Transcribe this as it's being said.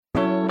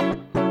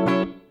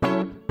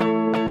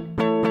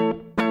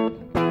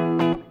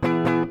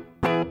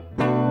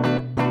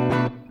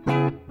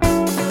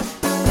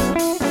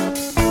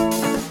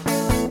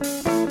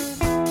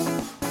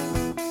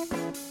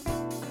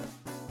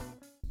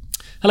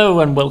Hello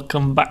and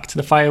welcome back to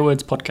the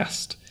Firewords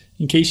podcast.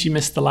 In case you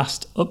missed the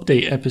last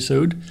update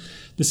episode,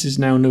 this is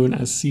now known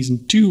as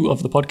season 2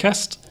 of the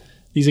podcast.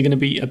 These are going to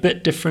be a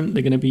bit different.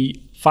 They're going to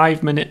be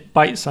 5-minute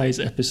bite-sized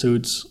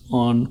episodes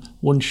on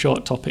one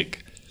short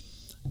topic,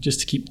 just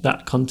to keep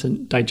that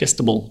content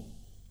digestible.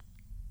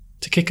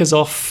 To kick us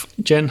off,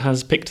 Jen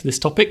has picked this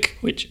topic,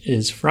 which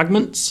is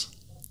fragments.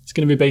 It's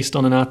going to be based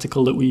on an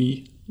article that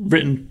we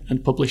written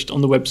and published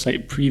on the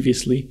website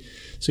previously.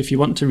 So if you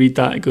want to read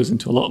that, it goes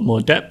into a lot more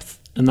depth,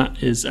 and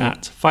that is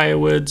at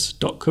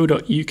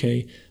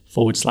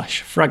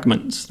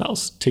firewords.co.uk/fragments. That'll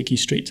take you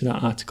straight to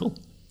that article.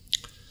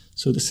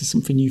 So this is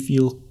something you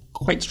feel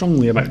quite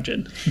strongly about,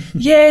 Jen.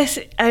 Yes,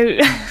 I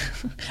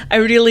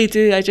really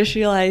do. I just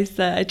realised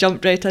that I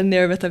jumped right in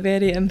there with a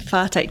very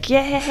emphatic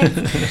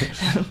yes.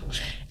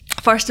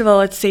 First of all,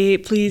 I'd say,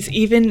 please,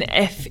 even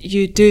if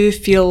you do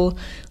feel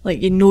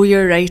like you know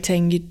your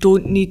writing, you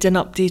don't need an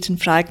update in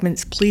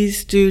fragments,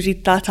 please do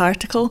read that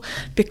article,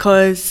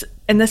 because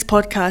in this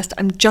podcast,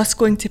 I'm just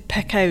going to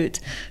pick out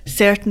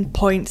certain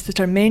points that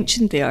are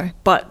mentioned there,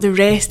 but the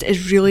rest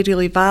is really,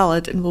 really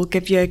valid and will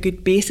give you a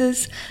good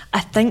basis. I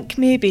think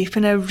maybe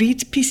when I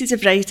read pieces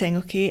of writing,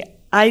 okay,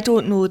 I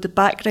don't know the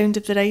background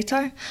of the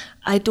writer.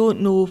 I don't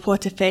know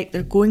what effect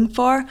they're going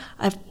for.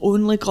 I've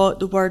only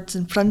got the words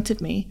in front of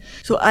me.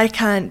 So I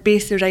can't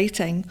base the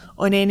writing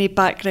on any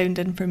background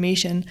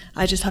information.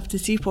 I just have to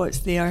see what's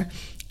there.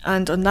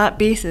 And on that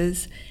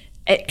basis,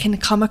 it can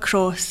come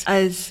across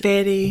as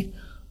very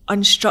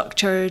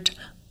unstructured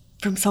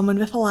from someone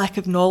with a lack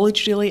of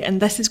knowledge, really.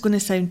 And this is going to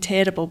sound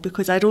terrible,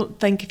 because I don't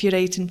think if you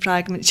write in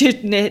fragments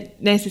you'd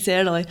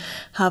necessarily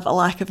have a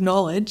lack of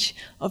knowledge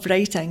of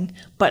writing,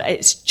 but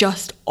it's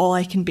just all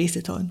I can base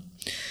it on.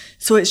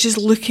 So it's just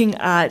looking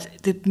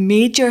at the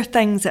major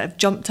things that have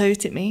jumped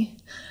out at me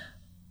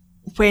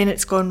when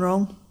it's gone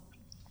wrong.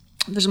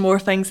 There's more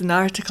things in the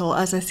article,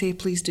 as I say,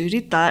 please do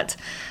read that.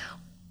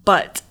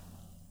 But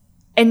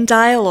in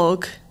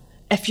dialogue,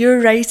 if you're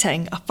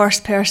writing a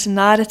first-person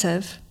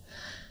narrative,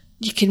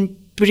 you can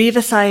breathe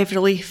a sigh of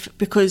relief,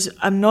 because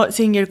I'm not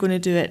saying you're going to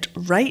do it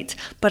right,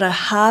 but I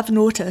have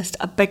noticed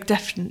a big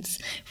difference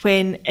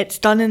when it's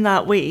done in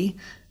that way.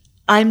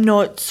 I'm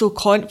not so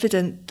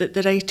confident that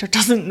the writer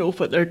doesn't know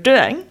what they're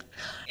doing.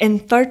 In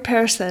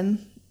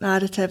third-person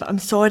narrative, I'm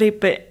sorry,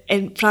 but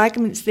in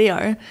fragments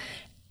there,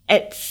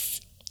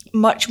 it's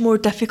much more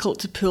difficult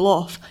to pull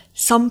off.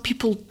 Some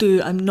people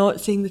do. I'm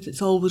not saying that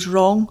it's always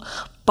wrong,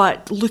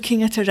 but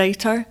looking at a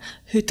writer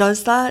who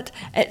does that,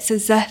 it's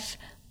as if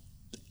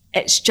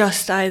it's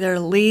just either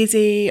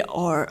lazy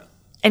or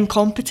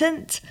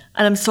incompetent.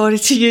 And I'm sorry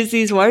to use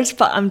these words,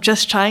 but I'm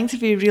just trying to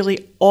be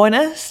really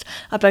honest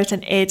about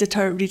an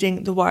editor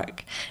reading the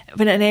work.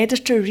 When an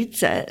editor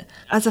reads it,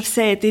 as I've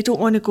said, they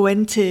don't want to go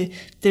into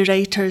the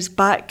writer's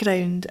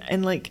background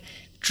and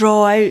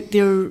draw out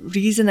their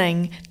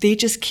reasoning. They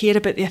just care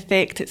about the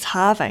effect it's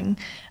having,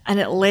 and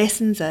it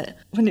lessens it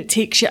when it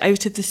takes you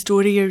out of the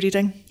story you're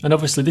reading. And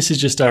obviously this is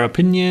just our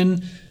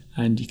opinion,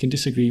 and you can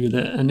disagree with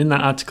it. And in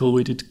that article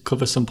we did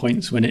cover some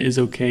points when it is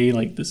okay,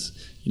 like this,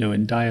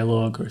 in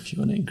dialogue, or if you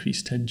want to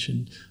increase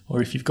tension, or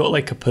if you've got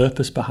a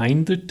purpose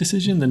behind the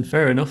decision, then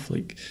fair enough.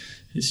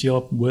 It's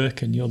your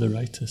work and you're the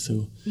writer,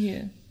 so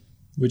yeah,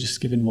 we're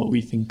just giving what we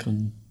think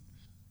on.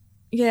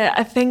 Yeah,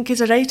 I think as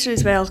a writer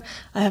as well,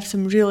 I have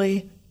some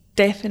really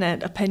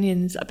definite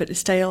opinions about the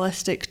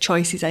stylistic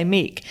choices I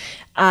make.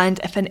 And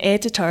if an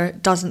editor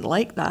doesn't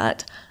like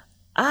that,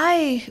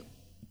 I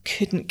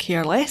couldn't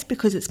care less,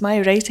 because it's my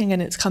writing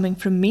and it's coming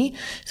from me.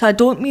 So I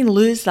don't mean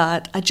lose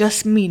that. I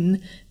just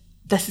mean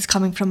this is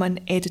coming from an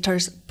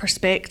editor's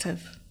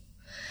perspective.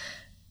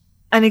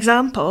 An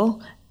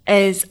example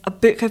is a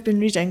book I've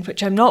been reading,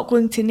 which I'm not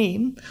going to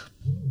name,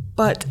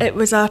 but it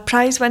was a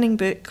prize-winning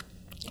book,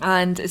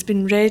 and it's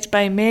been read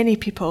by many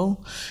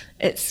people.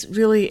 It's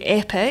really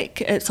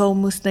epic. It's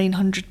almost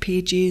 900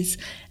 pages.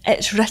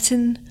 It's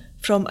written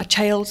from a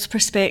child's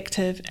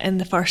perspective in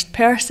the first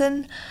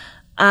person,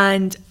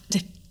 and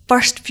the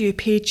first few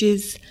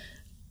pages,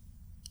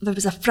 there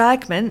was a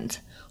fragment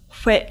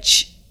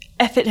which,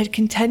 if it had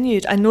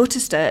continued, I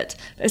noticed it.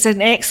 It's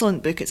an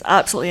excellent book. It's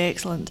absolutely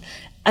excellent.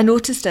 I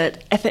noticed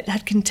it. If it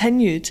had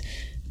continued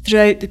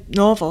throughout the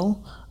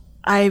novel,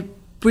 I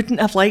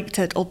wouldn't have liked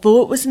it.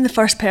 Although it was in the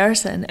first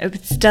person, it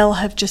would still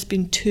have just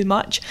been too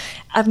much.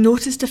 I've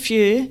noticed a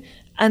few,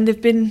 and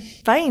they've been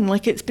fine.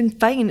 It's been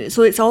fine.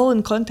 So it's all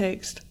in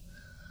context.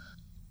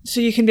 So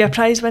you can be a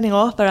prize-winning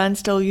author and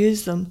still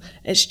use them.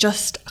 It's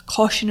just a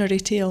cautionary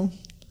tale.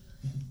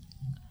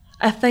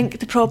 I think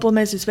the problem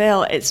is as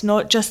well, it's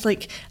not just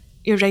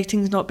your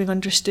writing's not being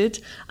understood.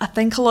 I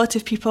think a lot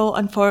of people,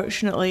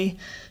 unfortunately,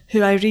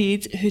 who I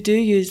read, who do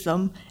use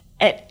them,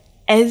 it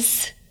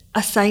is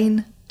a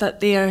sign that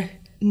they are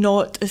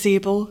not as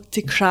able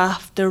to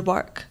craft their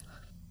work.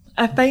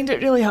 I find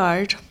it really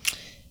hard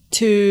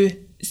to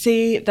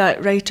say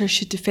that writers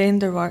should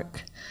defend their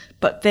work,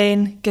 but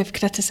then give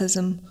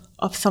criticism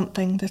of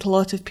something that a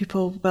lot of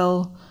people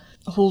will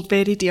hold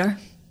very dear.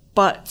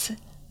 But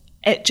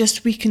it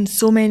just weakened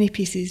so many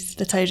pieces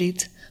that I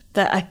read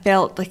that I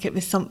felt like it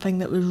was something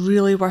that was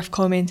really worth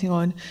commenting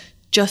on,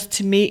 just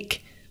to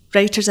make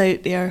writers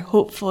out there,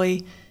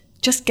 hopefully,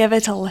 just give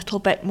it a little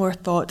bit more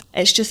thought.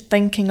 It's just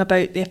thinking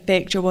about the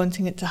effect you're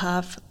wanting it to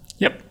have.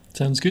 Yep,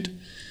 sounds good.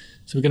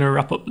 So we're going to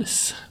wrap up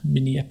this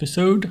mini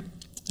episode.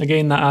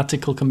 Again, that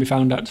article can be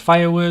found at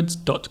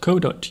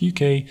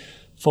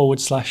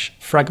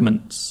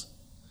firewords.co.uk/fragments.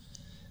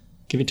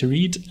 Give it a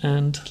read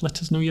and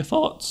let us know your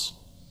thoughts.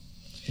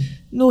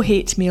 No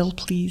hate mail,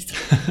 please.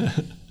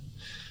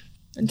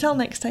 Until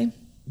next time.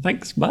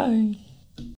 Thanks, bye.